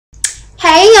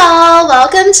Hey y'all,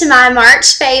 welcome to my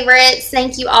March favorites.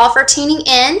 Thank you all for tuning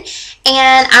in.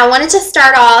 And I wanted to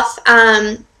start off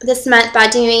this month by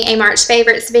doing a March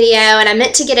favorites video, and I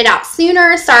meant to get it out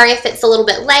sooner. Sorry if it's a little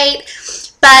bit late,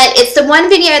 but it's the one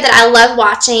video that I love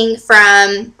watching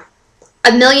from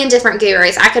a million different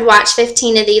gurus. I could watch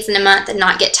 15 of these in a month and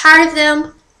not get tired of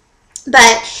them.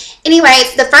 But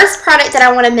anyways, the first product that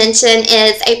I want to mention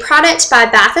is a product by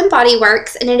Bath & Body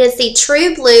Works, and it is the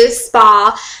True Blue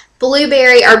Spa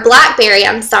Blackberry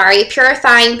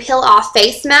Purifying Peel Off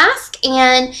Face Mask.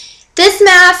 And this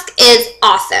mask is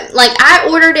awesome. Like, I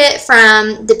ordered it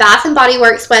from the Bath & Body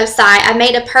Works website. I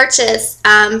made a purchase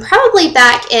probably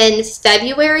back in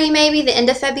February, maybe the end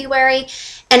of February,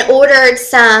 and ordered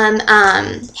some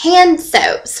hand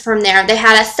soaps from there. They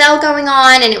had a sale going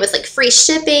on, and it was like free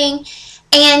shipping.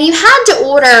 And you had to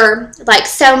order like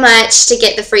so much to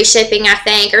get the free shipping, I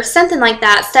think, or something like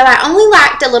that. So I only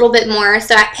lacked a little bit more,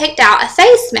 so I picked out a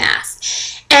face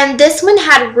mask. And this one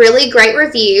had really great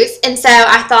reviews, and so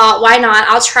I thought, why not?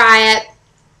 I'll try it.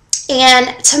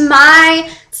 And to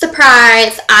my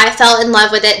surprise, I fell in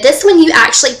love with it. This one you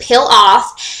actually peel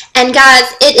off, and guys,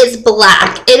 it is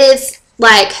black. It is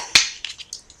like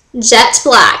jet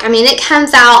black. I mean, it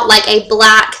comes out like a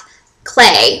black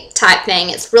clay type thing.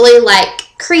 It's really like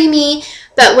creamy,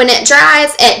 but when it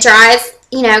dries,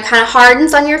 you know, kind of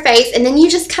hardens on your face, and then you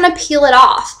just kind of peel it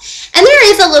off. And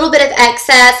there is a little bit of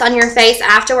excess on your face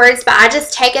afterwards, but I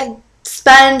just take a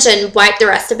sponge and wipe the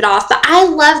rest of it off. But I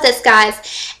love this, guys,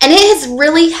 and it has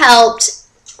really helped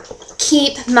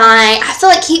keep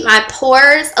my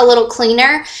pores a little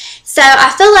cleaner. So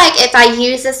I feel like if I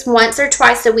use this once or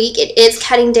twice a week, it is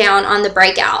cutting down on the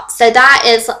breakout. So that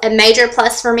is a major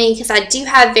plus for me, because I do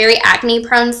have very acne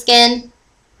prone skin.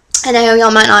 I know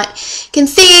y'all might not can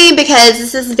see because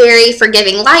this is very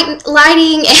forgiving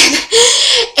lighting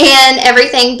and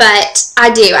everything, but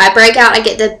I do. I break out, I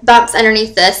get the bumps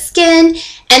underneath the skin,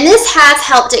 and this has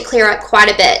helped it clear up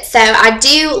quite a bit. So I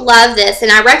do love this,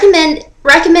 and I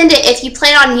recommend it if you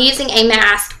plan on using a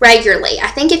mask regularly. I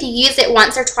think if you use it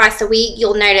once or twice a week,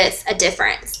 you'll notice a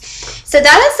difference. So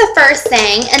that is the first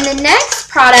thing. And the next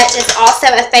product is also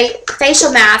a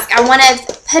facial mask. I want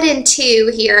to put in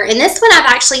two here. And this one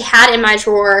I've actually had in my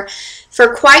drawer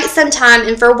for quite some time.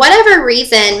 And for whatever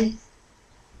reason,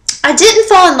 I didn't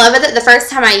fall in love with it the first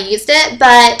time I used it.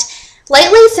 But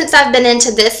lately, since I've been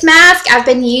into this mask, I've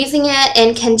been using it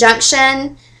in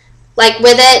conjunction, like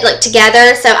with it, like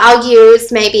together. So I'll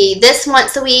use maybe this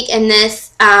once a week and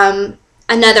this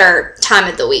another time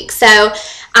of the week. So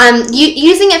I'm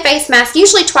using a face mask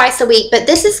usually twice a week, but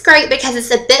this is great because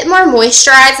it's a bit more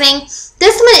moisturizing.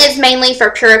 This one is mainly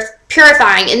for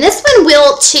purifying, and this one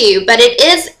will too, but it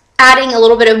is adding a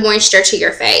little bit of moisture to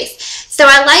your face. So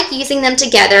I like using them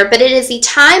together, but it is the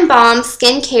Time Balm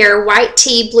Skincare White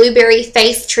Tea Blueberry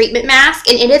Face Treatment Mask,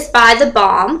 and it is by The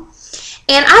Balm.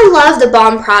 And I love The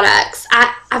Balm products.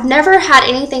 I've never had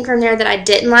anything from there that I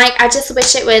didn't like. I just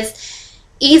wish it was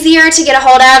easier to get a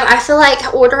hold of. I feel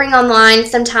like ordering online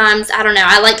sometimes, I don't know,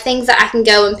 I like things that I can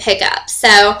go and pick up.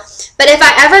 So, but if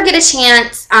I ever get a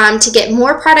chance to get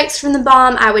more products from The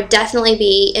Balm, I would definitely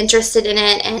be interested in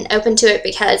it and open to it,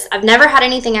 because I've never had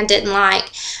anything I didn't like.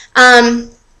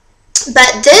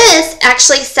 But this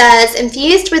actually says,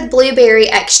 infused with blueberry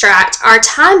extract, our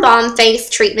Time Balm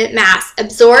Face Treatment Mask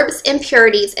absorbs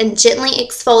impurities and gently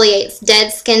exfoliates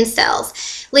dead skin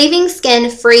cells, leaving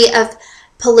skin free of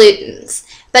pollutants.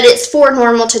 But it's for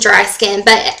normal to dry skin.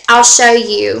 But I'll show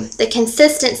you the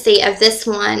consistency of this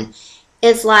one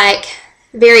is like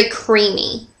very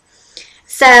creamy.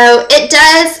 So it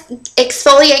does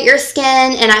exfoliate your skin,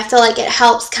 and I feel like it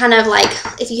helps kind of like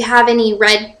if you have any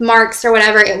red marks or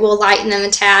whatever, it will lighten them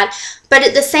a tad. But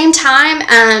at the same time,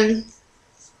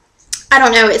 I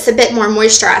don't know, it's a bit more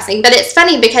moisturizing. But it's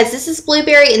funny because this is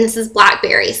blueberry and this is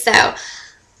blackberry, so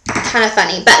kind of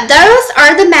funny. But those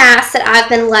are the masks that I've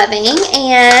been loving.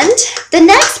 And the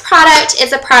next product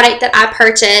is a product that I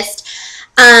purchased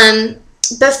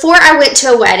before I went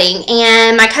to a wedding.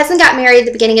 And my cousin got married at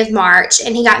the beginning of March,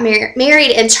 and he got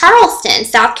married in Charleston,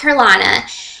 South Carolina.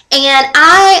 And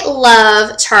I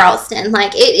love Charleston.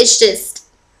 Like, it is just,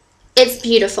 it's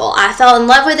beautiful. I fell in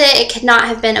love with it. It could not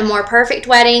have been a more perfect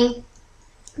wedding.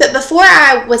 But before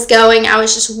I was going, I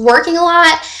was just working a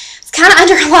lot, kind of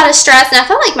under a lot of stress, and I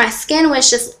felt like my skin was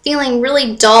just feeling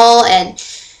really dull and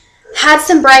had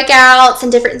some breakouts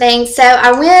and different things. So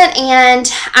I went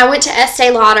to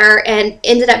Estee Lauder and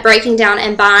ended up breaking down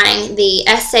and buying the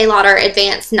Estee Lauder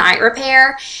Advanced Night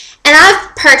Repair. And And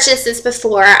I've purchased this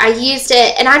before. I used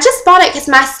it, and I just bought it because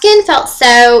my skin felt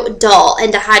so dull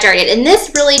and dehydrated. And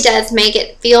this really does make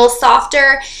it feel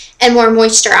softer and more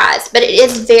moisturized. But it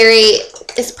is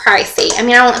it's pricey. I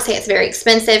mean, I won't say it's very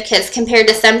expensive because compared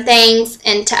to some things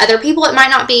and to other people it might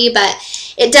not be, but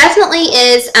it definitely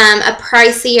is a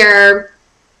pricier,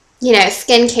 you know,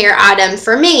 skincare item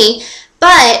for me.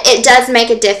 But it does make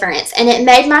a difference, and it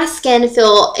made my skin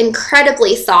feel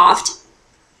incredibly soft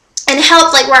and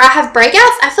helped, like where I have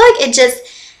breakouts, I feel like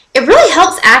it really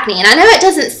helps acne. And I know it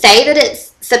doesn't say that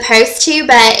it's supposed to,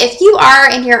 but if you are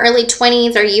in your early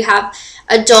 20s or you have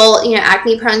adult, you know,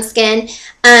 acne prone skin,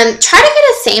 try to get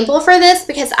a sample for this,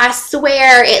 because I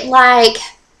swear it like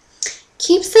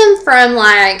keeps them from,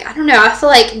 like, I don't know, I feel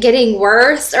like getting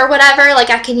worse or whatever. Like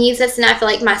I can use this and I feel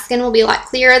like my skin will be a lot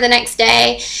clearer the next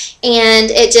day,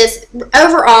 and it just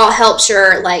overall helps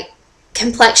your like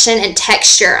complexion and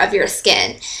texture of your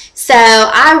skin. So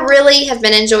I really have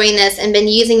been enjoying this and been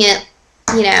using it,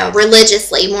 you know,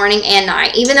 religiously morning and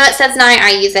night. Even though it says night, I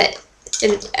use it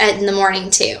in the morning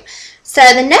too. So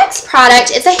the next product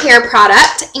is a hair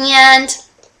product, and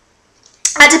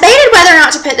I debated whether or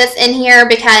not to put this in here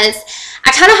because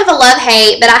I kind of have a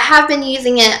love-hate, but I have been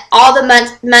using it all the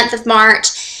month of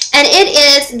March, and it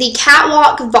is the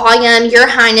Catwalk Volume Your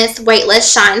Highness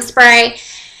Weightless Shine Spray.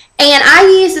 And I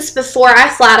used this before I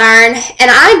flat iron, and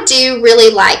I do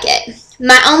really like it.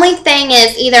 My only thing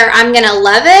is either I'm going to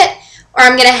love it or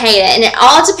I'm going to hate it, and it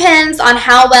all depends on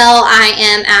how well I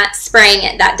am at spraying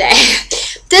it that day.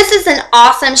 This is an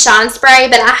awesome shine spray,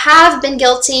 but I have been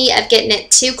guilty of getting it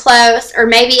too close, or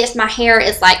maybe if my hair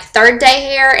is like third day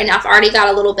hair and I've already got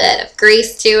a little bit of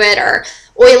grease to it or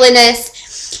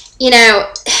oiliness, you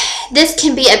know, this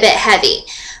can be a bit heavy.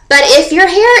 But if your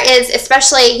hair is,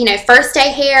 especially, you know, first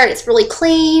day hair, it's really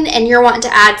clean and you're wanting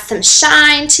to add some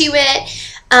shine to it,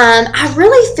 I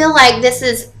really feel like this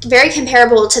is very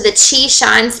comparable to the Chi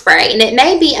Shine Spray. And it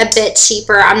may be a bit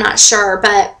cheaper, I'm not sure,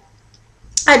 but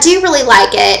I do really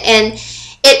like it. And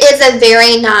it is a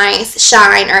very nice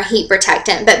shine or heat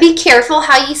protectant. But be careful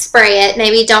how you spray it.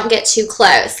 Maybe don't get too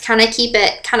close. Kind of keep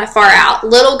it kind of far out.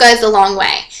 Little goes a long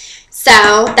way. So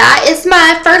that is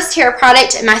my first hair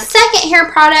product. And my second hair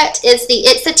product is the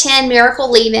It's a 10 Miracle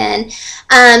Leave-In.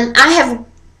 I have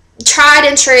tried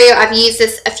and true. I've used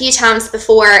this a few times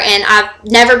before, and I've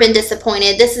never been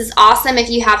disappointed. This is awesome if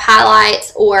you have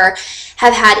highlights or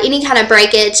have had any kind of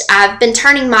breakage. I've been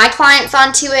turning my clients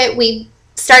onto it. We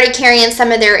started carrying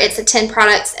some of their It's a 10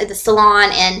 products at the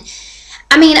salon, and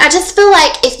I mean, I just feel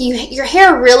like if your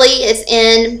hair really is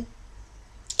in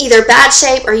either bad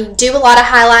shape or you do a lot of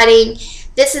highlighting,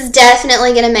 this is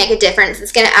definitely going to make a difference.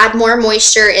 It's going to add more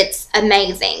moisture. It's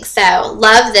amazing. So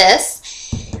love this.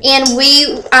 And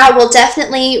I will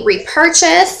definitely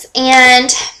repurchase. And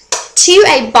to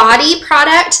a body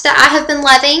product that I have been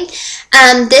loving,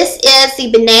 this is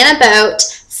the Banana Boat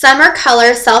Summer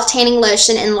Color Self-Tanning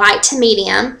Lotion in Light to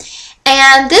Medium.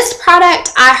 And this product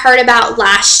I heard about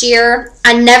last year.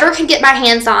 I never could get my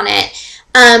hands on it.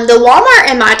 The Walmart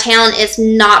in my town is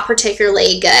not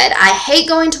particularly good. I hate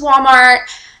going to Walmart.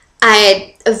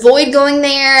 I avoid going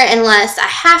there unless I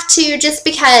have to, just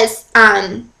because,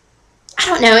 I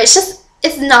don't know,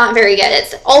 it's not very good.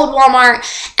 It's old Walmart,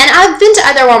 and I've been to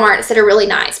other Walmarts that are really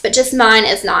nice, but just mine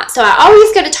is not. So I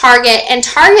always go to Target, and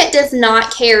Target does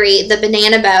not carry the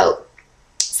Banana Boat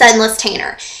Sunless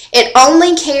Tanner. It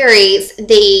only carries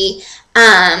the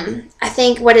I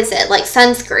think, what is it, like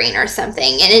sunscreen or something,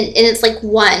 and it's like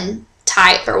one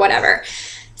type or whatever.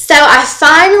 So I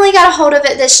finally got a hold of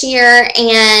it this year,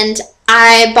 and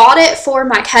I bought it for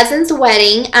my cousin's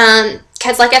wedding,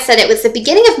 because like I said, it was the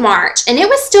beginning of March, and it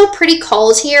was still pretty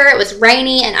cold here. It was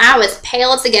rainy, and I was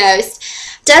pale as a ghost.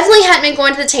 Definitely hadn't been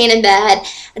going to the tanning bed.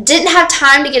 I didn't have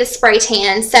time to get a spray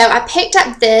tan, so I picked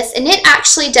up this, and it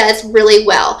actually does really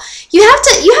well. You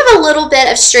have a little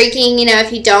bit of streaking, you know,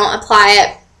 if you don't apply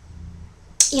it,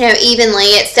 you know, evenly.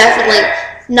 It's definitely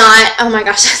not, oh my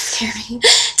gosh, that scared me.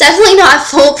 Definitely not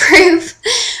foolproof,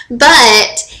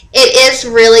 but it is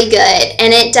really good,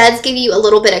 and it does give you a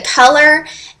little bit of color,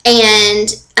 and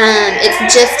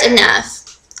it's just enough.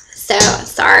 So,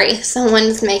 sorry,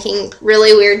 someone's making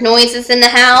really weird noises in the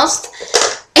house.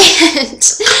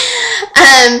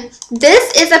 And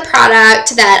this is a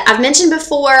product that I've mentioned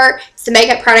before. It's a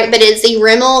makeup product, but it's the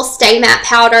Rimmel Stay Matte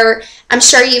Powder. I'm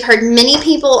sure you've heard many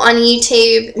people on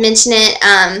YouTube mention it,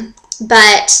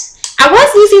 but I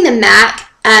was using the MAC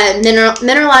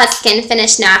Mineralized Skin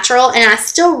Finish Natural, and I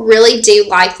still really do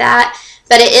like that,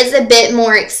 but it is a bit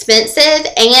more expensive,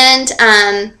 and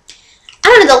I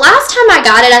don't know, the last time I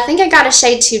got it, I think I got a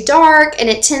shade too dark, and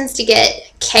it tends to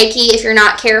get cakey if you're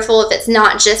not careful, if it's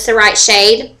not just the right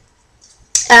shade.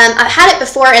 I've had it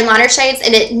before in lighter shades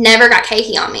and it never got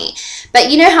cakey on me. But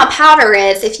you know how powder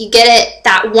is. If you get it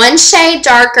that one shade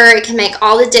darker, it can make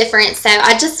all the difference. So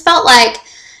I just felt like,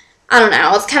 I don't know,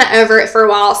 I was kind of over it for a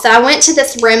while. So I went to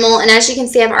this Rimmel, and as you can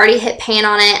see, I've already hit pan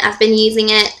on it. I've been using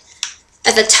it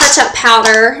as a touch-up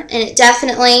powder, and it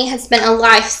definitely has been a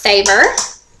lifesaver.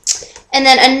 And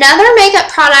then another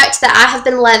makeup product that I have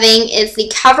been loving is the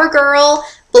CoverGirl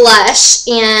blush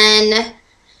in,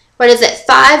 what is it,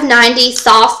 590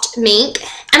 Soft Mink.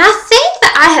 And I think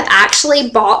that I have actually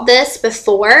bought this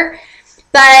before,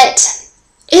 but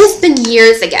it has been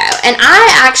years ago. And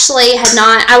I actually had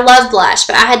not, I love blush,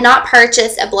 but I had not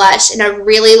purchased a blush in a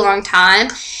really long time.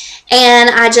 And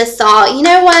I just thought, you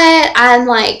know what, I'm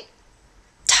like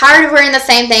tired of wearing the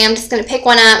same thing. I'm just going to pick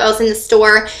one up. I was in the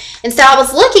store, and so I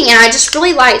was looking, and I just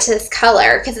really liked this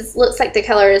color because it looks like the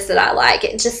colors that I like.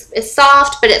 It just is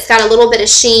soft, but it's got a little bit of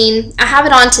sheen. I have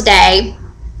it on today,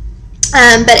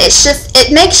 but it's just,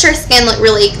 it makes your skin look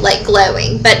really like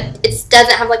glowing, but it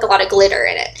doesn't have like a lot of glitter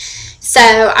in it. So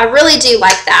I really do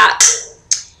like that.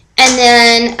 And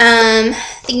then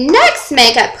the next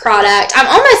makeup product, I'm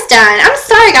almost done. I'm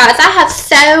sorry guys, I have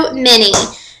so many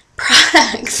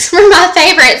products for my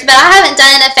favorites, but I haven't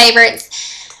done a favorites.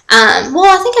 Well,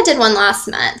 I think I did one last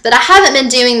month, but I haven't been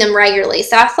doing them regularly,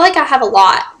 so I feel like I have a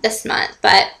lot this month.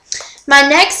 But my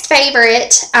next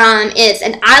favorite is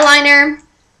an eyeliner,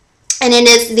 and it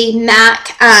is the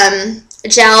MAC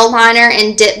gel liner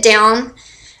in Dip Down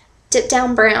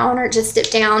Brown, or just Dip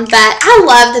Down. But I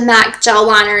love the MAC gel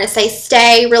liners. They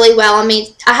stay really well on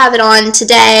me. I have it on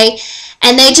today,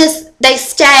 and they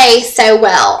stay so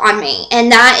well on me,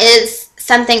 and that is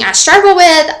something I struggle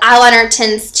with. Eyeliner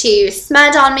tends to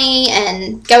smudge on me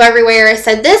and go everywhere,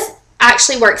 so this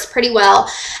actually works pretty well.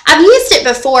 I've used it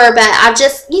before, but I've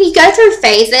just, you go through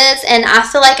phases, and I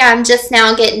feel like I'm just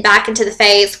now getting back into the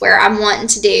phase where I'm wanting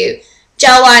to do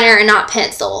gel liner and not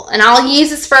pencil, and I'll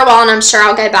use this for a while, and I'm sure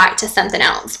I'll go back to something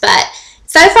else. But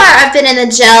so far I've been in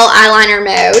the gel eyeliner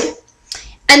mode.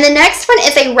 And the next one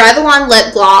is a Revlon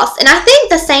lip gloss. And I think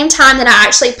the same time that I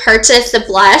actually purchased the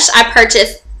blush, I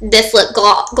purchased this lip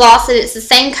gloss. And it's the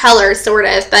same color, sort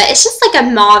of. But it's just like a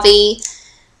mauve-y,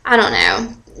 I don't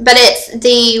know. But it's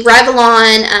the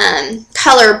Revlon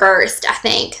Color Burst, I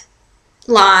think,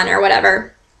 line or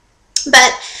whatever.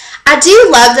 But I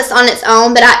do love this on its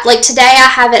own. But like today I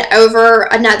have it over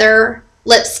another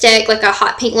lipstick, like a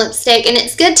hot pink lipstick, and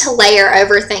it's good to layer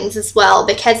over things as well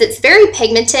because it's very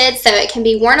pigmented, so it can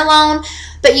be worn alone,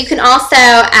 but you can also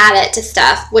add it to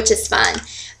stuff, which is fun.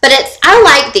 But I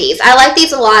like these. I like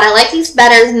these a lot. I like these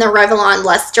better than the Revlon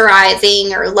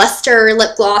Lusterizing or Luster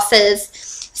lip glosses.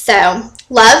 So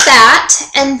love that.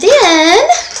 And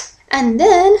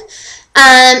then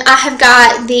I have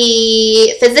got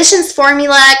the Physicians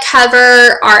Formula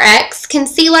Cover RX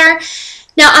Concealer.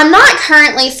 Now, I'm not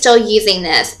currently still using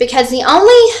this because the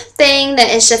only thing that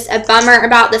is just a bummer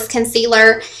about this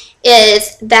concealer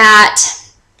is that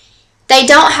they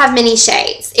don't have many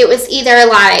shades. It was either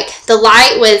like the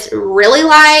light was really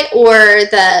light or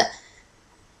the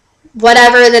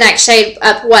whatever the next shade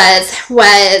up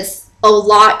was a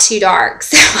lot too dark.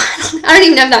 So I don't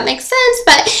even know if that makes sense,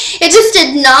 but it just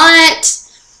did not.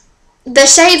 The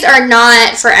shades are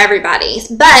not for everybody,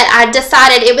 but I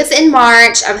decided, it was in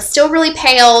March, I was still really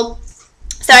pale,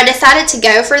 so I decided to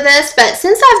go for this. But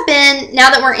since now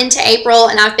that we're into April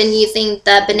and I've been using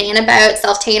the Banana Boat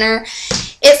Self Tanner,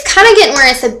 it's kind of getting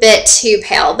where it's a bit too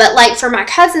pale. But like for my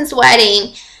cousin's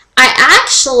wedding, I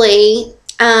actually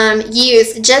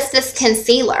used just this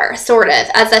concealer sort of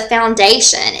as a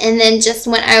foundation, and then just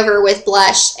went over with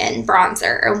blush and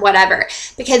bronzer or whatever,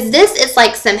 because this is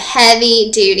like some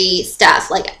heavy duty stuff.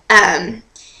 Like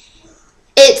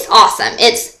it's awesome.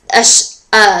 It's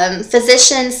a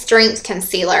Physician Strength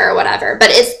Concealer or whatever,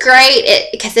 but it's great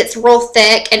because it's real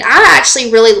thick, and I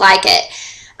actually really like it.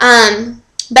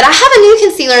 But I have a new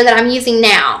concealer that I'm using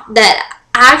now that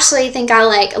I actually think I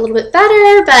like a little bit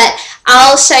better, but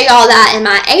I'll show you all that in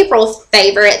my April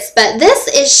favorites. But this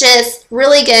is just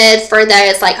really good for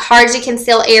those like hard to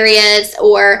conceal areas,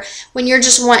 or when you're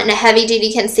just wanting a heavy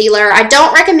duty concealer. I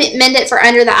don't recommend it for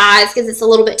under the eyes because it's a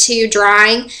little bit too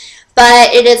drying,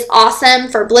 but it is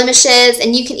awesome for blemishes,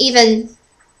 and you can even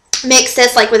mix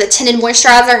this like with a tinted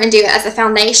moisturizer and do it as a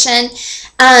foundation.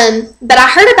 But I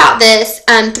heard about this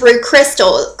through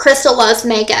Crystal. Crystal Loves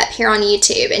Makeup here on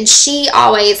YouTube, and she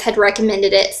always had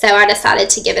recommended it, so I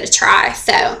decided to give it a try.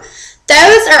 So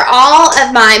those are all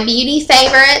of my beauty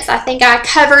favorites. I think I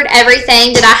covered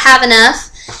everything. Did I have enough?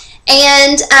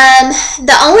 And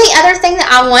the only other thing that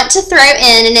I want to throw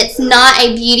in, and it's not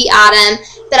a beauty item,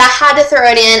 that I had to throw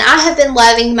it in. I have been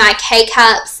loving my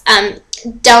K-Cups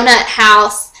Donut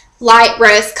House Light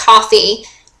Roast Coffee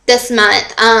this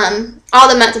month. All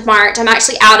the month of March. I'm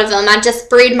actually out of them. I just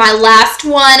brewed my last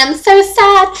one. I'm so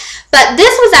sad. But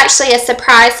this was actually a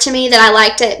surprise to me that I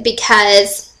liked it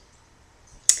because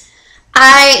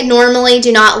I normally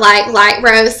do not like light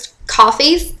roast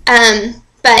coffees.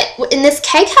 But in this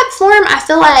K-Cup form, I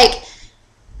feel like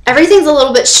everything's a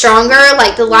little bit stronger.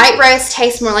 Like the light roast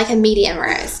tastes more like a medium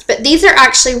roast. But these are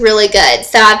actually really good.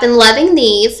 So I've been loving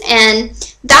these. And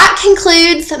that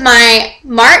concludes my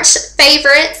March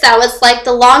favorites. That was like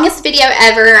the longest video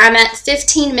ever. I'm at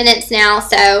 15 minutes now.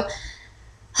 So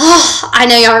I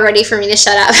know y'all are ready for me to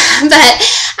shut up.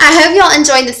 But I hope y'all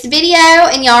enjoyed this video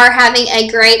and y'all are having a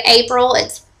great April.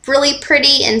 It's really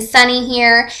pretty and sunny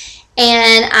here.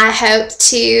 And I hope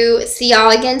to see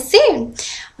y'all again soon.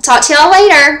 I'll talk to y'all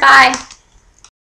later. Bye.